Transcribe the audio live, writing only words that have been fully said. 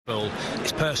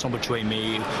It's personal between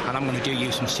me and you, and I'm going to do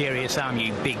you some serious harm,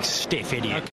 you big stiff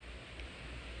idiot.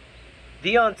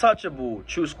 The untouchable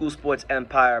True School Sports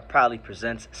Empire proudly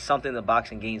presents something the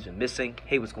boxing game's been missing.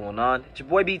 Hey, what's going on? It's your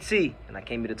boy BT, and I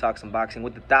came here to talk some boxing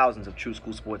with the thousands of True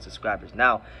School Sports subscribers.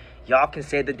 Now, y'all can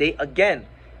say the date again.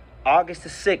 August the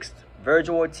 6th,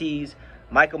 Vergil Ortiz,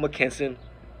 Michael McKinson.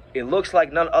 It looks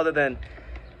like none other than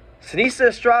Seniesa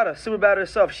Estrada, super battle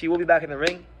herself. She will be back in the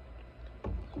ring.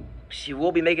 She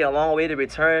will be making a long way to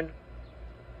return.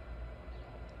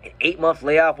 An 8-month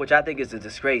layoff, which I think is a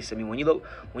disgrace. I mean, when you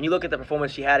look at the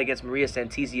performance she had against Maria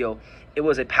Santizio, it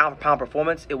was a pound-for-pound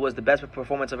performance. It was the best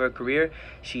performance of her career.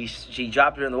 She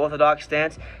dropped her in the orthodox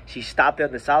stance. She stopped her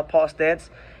in the southpaw stance.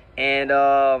 And,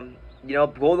 you know,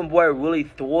 Golden Boy really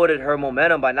thwarted her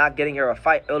momentum by not getting her a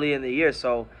fight early in the year.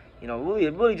 So, you know,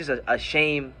 really just a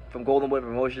shame from Golden Boy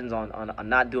Promotions on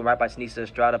not doing right by Seniesa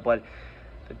Estrada. But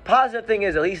the positive thing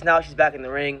is, at least now she's back in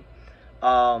the ring.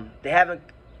 They haven't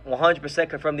 100%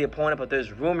 confirmed the opponent, but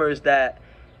there's rumors that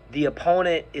the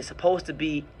opponent is supposed to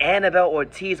be Annabelle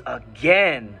Ortiz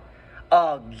again.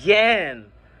 Are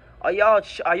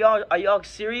y'all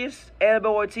serious?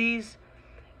 Annabelle Ortiz?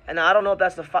 And I don't know if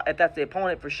that's the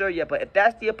opponent for sure yet, but if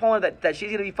that's the opponent that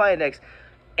she's gonna be fighting next,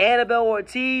 Annabelle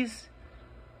Ortiz,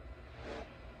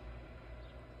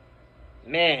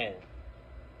 man,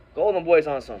 Golden Boy's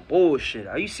on some bullshit.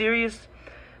 Are you serious?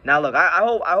 Now, look, I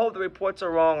hope the reports are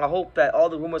wrong. I hope that all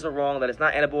the rumors are wrong, that it's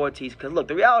not Annabelle Ortiz. Because, look,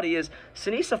 the reality is,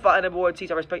 Seniesa fought Annabelle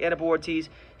Ortiz. I respect Annabelle Ortiz.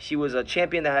 She was a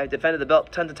champion that had defended the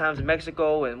belt tons of times in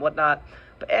Mexico and whatnot.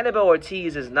 But Annabelle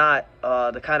Ortiz is not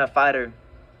the kind of fighter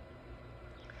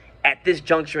at this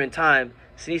juncture in time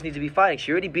Seniesa needs to be fighting.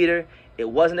 She already beat her. It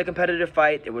wasn't a competitive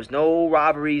fight. There was no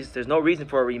robberies. There's no reason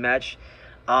for a rematch.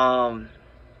 And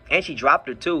she dropped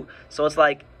her, too. So it's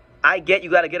like, I get you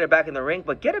got to get her back in the ring,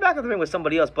 but get her back in the ring with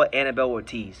somebody else but Annabelle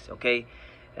Ortiz, okay?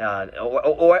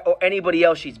 Or anybody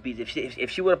else she's beat.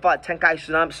 If she would have fought Tenkai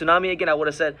Tsunami again, I would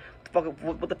have said,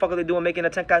 what the fuck are they doing making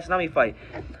a Tenkai Tsunami fight?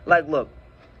 Like, look,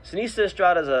 Seniesa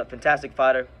Estrada is a fantastic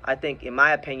fighter. I think, in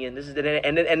my opinion, this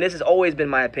has always been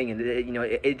my opinion. You know,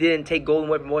 it didn't take Golden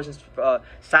Boy Promotions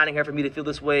signing her for me to feel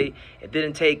this way. It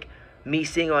didn't take me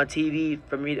seeing her on TV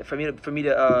for me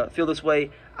to feel this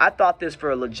way. I thought this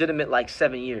for a legitimate, like,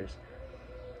 7 years.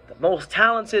 The most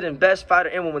talented and best fighter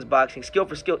in women's boxing, skill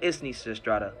for skill, is Seniesa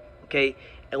Estrada, okay?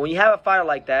 And when you have a fighter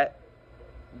like that,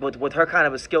 with her kind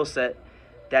of a skill set,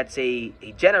 that's a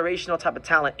generational type of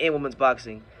talent in women's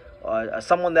boxing,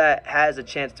 someone that has a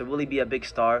chance to really be a big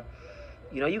star,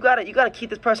 you know, you gotta keep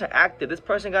this person active.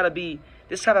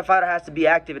 This type of fighter has to be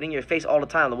active and in your face all the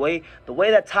time. The way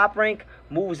that Top Rank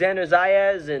moves Xander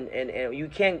Zayas, and you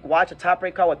can't watch a Top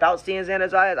Rank card without seeing Xander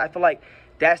Zayas. I feel like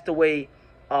that's the way,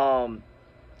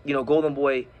 you know, Golden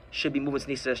Boy should be moving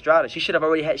Seniesa Estrada. She should have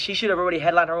already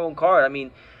headlined her own card. I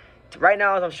mean, right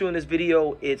now as I'm shooting this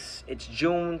video, it's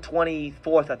June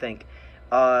 24th, I think.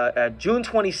 June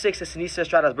 26th is Seniesa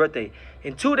Estrada's birthday.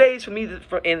 In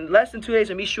less than 2 days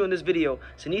from me shooting this video,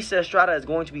 Seniesa Estrada is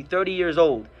going to be 30 years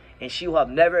old, and she will have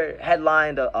never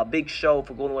headlined a big show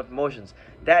for Golden Boy Promotions.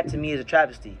 That, to me, is a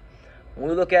travesty. When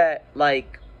we look at,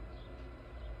 like,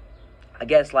 I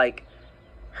guess, like,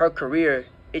 her career,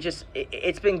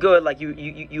 it's been good. Like,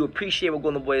 you appreciate what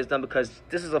Golden Boy has done, because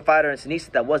this is a fighter in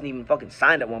Seniesa that wasn't even fucking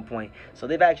signed at one point. So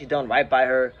they've actually done right by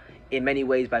her in many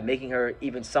ways by making her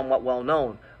even somewhat well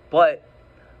known. But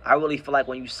I really feel like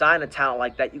when you sign a talent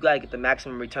like that, you gotta get the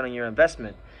maximum return on your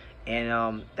investment.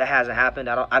 And that hasn't happened.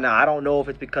 I don't know if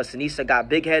it's because Seniesa got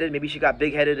big-headed. Maybe she got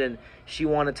big-headed and she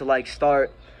wanted to, like,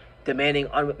 start demanding,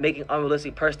 making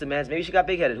unrealistic purse demands. Maybe she got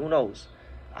big-headed. Who knows?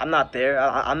 I'm not there.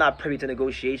 I'm not privy to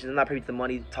negotiations. I'm not privy to the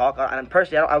money talk. And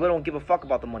personally, I really don't give a fuck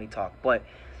about the money talk. But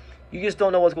you just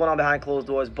don't know what's going on behind closed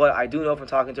doors. But I do know from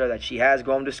talking to her that she has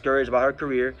grown discouraged about her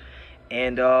career.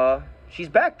 And she's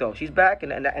back, though. She's back,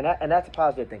 and that's a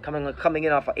positive thing. Coming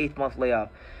in off an 8-month layoff.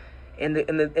 And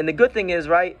the good thing is,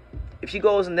 right, if she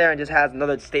goes in there and just has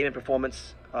another statement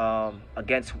performance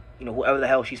against, you know, whoever the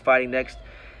hell she's fighting next,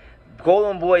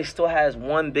 Golden Boy still has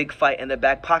one big fight in the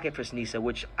back pocket for Seniesa,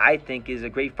 which I think is a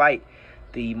great fight,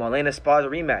 the Marlena Esparza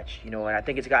rematch. You know, and I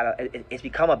think it's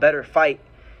become a better fight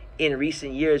in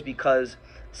recent years because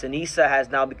Seniesa has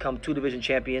now become 2-division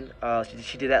champion.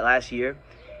 She did that last year,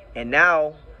 and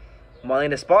now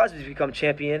Marlena Esparza has become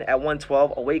champion at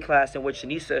 112, a weight class in which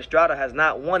Seniesa Estrada has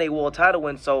not won a world title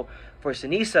win. So for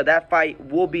Seniesa, that fight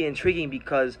will be intriguing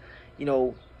because, you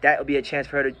know, that will be a chance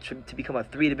for her to become a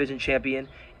 3-division champion.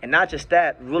 And not just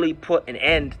that, really put an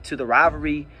end to the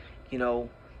rivalry, you know,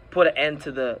 put an end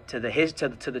to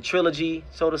the trilogy,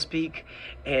 so to speak,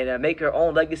 and make her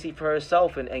own legacy for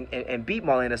herself and beat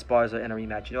Marlena Esparza in a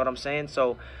rematch. You know what I'm saying?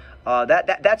 So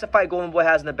that's a fight Golden Boy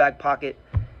has in the back pocket,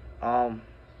 and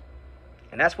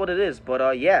that's what it is.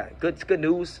 But yeah, good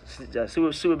news.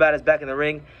 Super Bad is back in the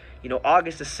ring. You know,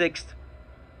 August the 6th,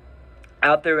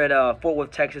 out there at Fort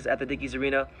Worth, Texas, at the Dickies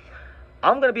Arena.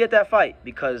 I'm going to be at that fight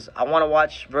because I want to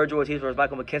watch Vergil Ortiz versus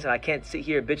Michael McKinson. I can't sit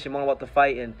here bitching and moaning about the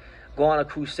fight and go on a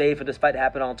crusade for this fight to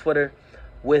happen on Twitter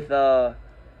with, you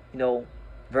know,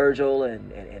 Vergil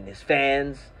and his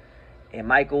fans and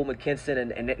Michael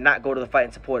McKinson and not go to the fight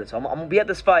and support it. So I'm going to be at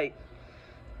this fight.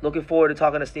 Looking forward to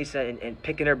talking to Seniesa and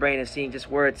picking her brain and seeing just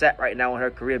where it's at right now in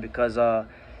her career because,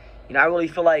 you know, I really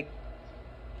feel like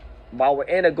while we're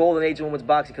in a golden age of women's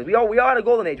boxing, because we are in a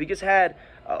golden age. We just had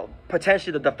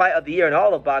potentially the fight of the year in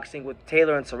all of boxing with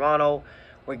Taylor and Serrano.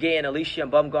 We're getting Alicia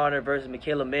and Bumgarner versus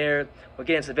Michaela Mayer. We're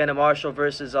getting Savannah Marshall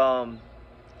versus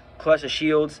Clarissa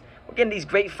Shields. We're getting these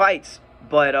great fights,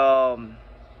 but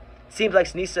seems like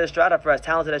Seniesa Estrada, for as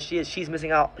talented as she is, she's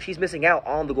missing out. She's missing out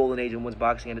on the golden age of women's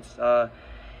boxing, and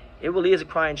it really is a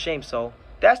crying shame. So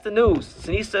that's the news.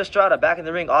 Seniesa Estrada back in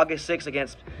the ring August 6th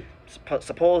against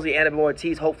supposedly Annabelle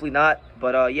Ortiz. Hopefully not.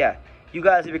 But yeah, you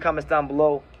guys leave your comments down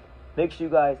below. Make sure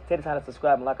you guys take the time to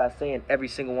subscribe. And like I say in every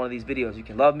single one of these videos, you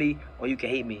can love me or you can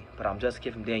hate me. But I'm just a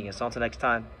kid from Daniel. So until next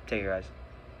time, take care, guys.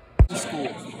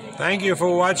 Thank you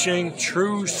for watching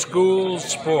True School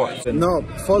Sports. No,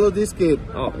 follow this kid.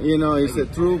 Oh. You know, he's a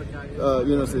true,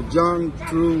 you know, it's a young,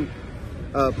 true,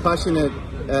 passionate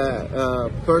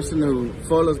person who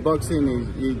follows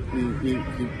boxing.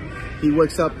 He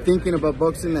wakes up thinking about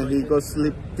boxing and he goes to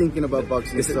sleep thinking about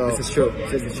boxing. This is true.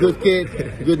 This is good kid,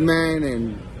 good man,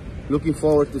 and looking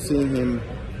forward to seeing him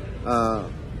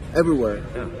everywhere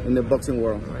in the boxing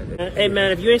world. Hey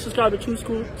man, if you ain't subscribed to True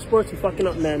School Sports, you fucking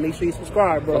up, man. Make sure you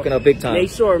subscribe, bro. Fucking up big time.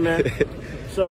 Make sure, man.